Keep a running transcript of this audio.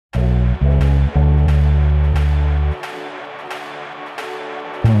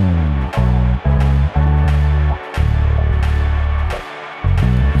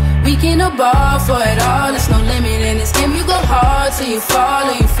ball for it all, there's no limit in this game. You go hard till you fall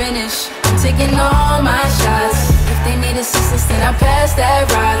or you finish. I'm taking all my shots. If they need assistance, then I pass that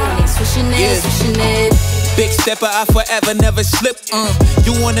rock. And they swishing it, swishing it. Big stepper, I forever never slip.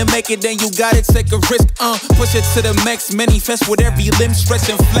 You wanna make it, then you gotta take a risk. Push it to the max, manifest with every limb. Stretch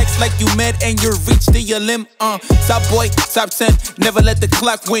and flex like you mad and you reach to your limb. Top boy, top 10, never let the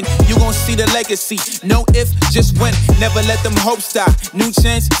clock win. You gon' see the legacy, no if, just when. Never let them hopes die. New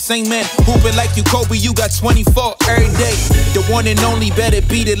chance, same man. Hooping like you Kobe, you got 24 every day. The one and only, better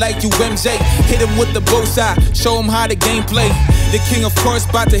beat it like you MJ. Hit him with the bullseye, show him how the game play. The king, of course,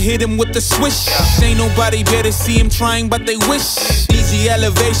 bout to hit him with the swish. Ain't nobody better see him trying, but they wish. Easy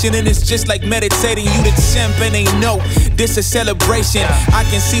elevation, and it's just like meditating. You the champ, and they know this a celebration. I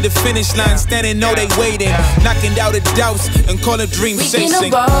can see the finish line, standing, know they waiting. Knocking out the doubts and call a dream sing. We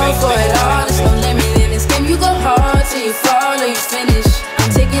can ball for it all, there's no limit in this game. You go hard till you fall or you finish.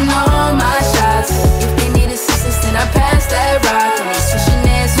 I'm taking all my shots. If they need assistance, then I pass that rock. And they switching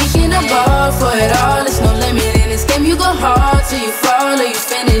it, we can ball for it all, there's no limit in this game. You go hard till you fall or you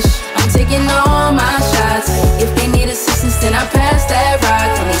finish. I'm taking all my shots. If they need assistance, then I pass that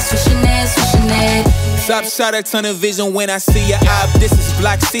rock. And they switching it, switching it. Top shot, a ton of vision when I see your eye. This is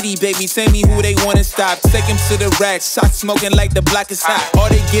Block City, baby. Tell me who they wanna stop. Take him to the rack, shot smoking like the block is hot. All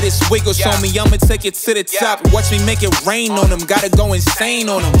they get is wiggles on me, I'ma take it to the top. Watch me make it rain on them, gotta go insane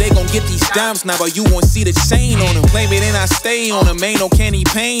on them. They gon' get these dimes now, but you won't see the chain on them. Claim it and I stay on them, ain't no candy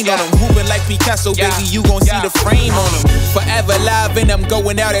paint on them. Hooping like Picasso, baby, you gon' see the frame on them. Forever live and I'm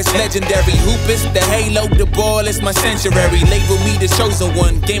going out as legendary. Hoop is the halo, the ball is my sanctuary. Label me the chosen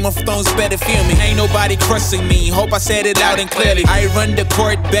one, Game of Thrones better feel me. Ain't nobody crushing me, hope I said it loud and clearly. I run the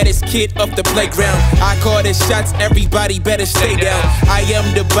court, baddest kid off the playground. I call the shots, everybody better stay down. I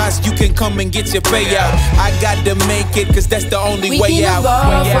am the boss, you can come and get your payout. I got to make it, cause that's the only way out. We can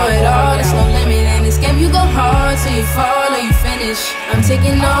ball for it all, there's no limit in this game. You go hard till you fall or you finish. I'm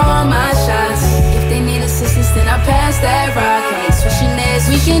taking all my shots. If they need assistance, then I pass that rock. And they switching this,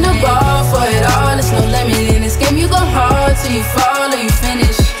 we can ball for it all, there's no limit in this game. You go hard till you fall or you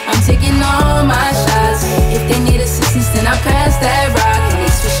finish. I'm taking all my shots. If they need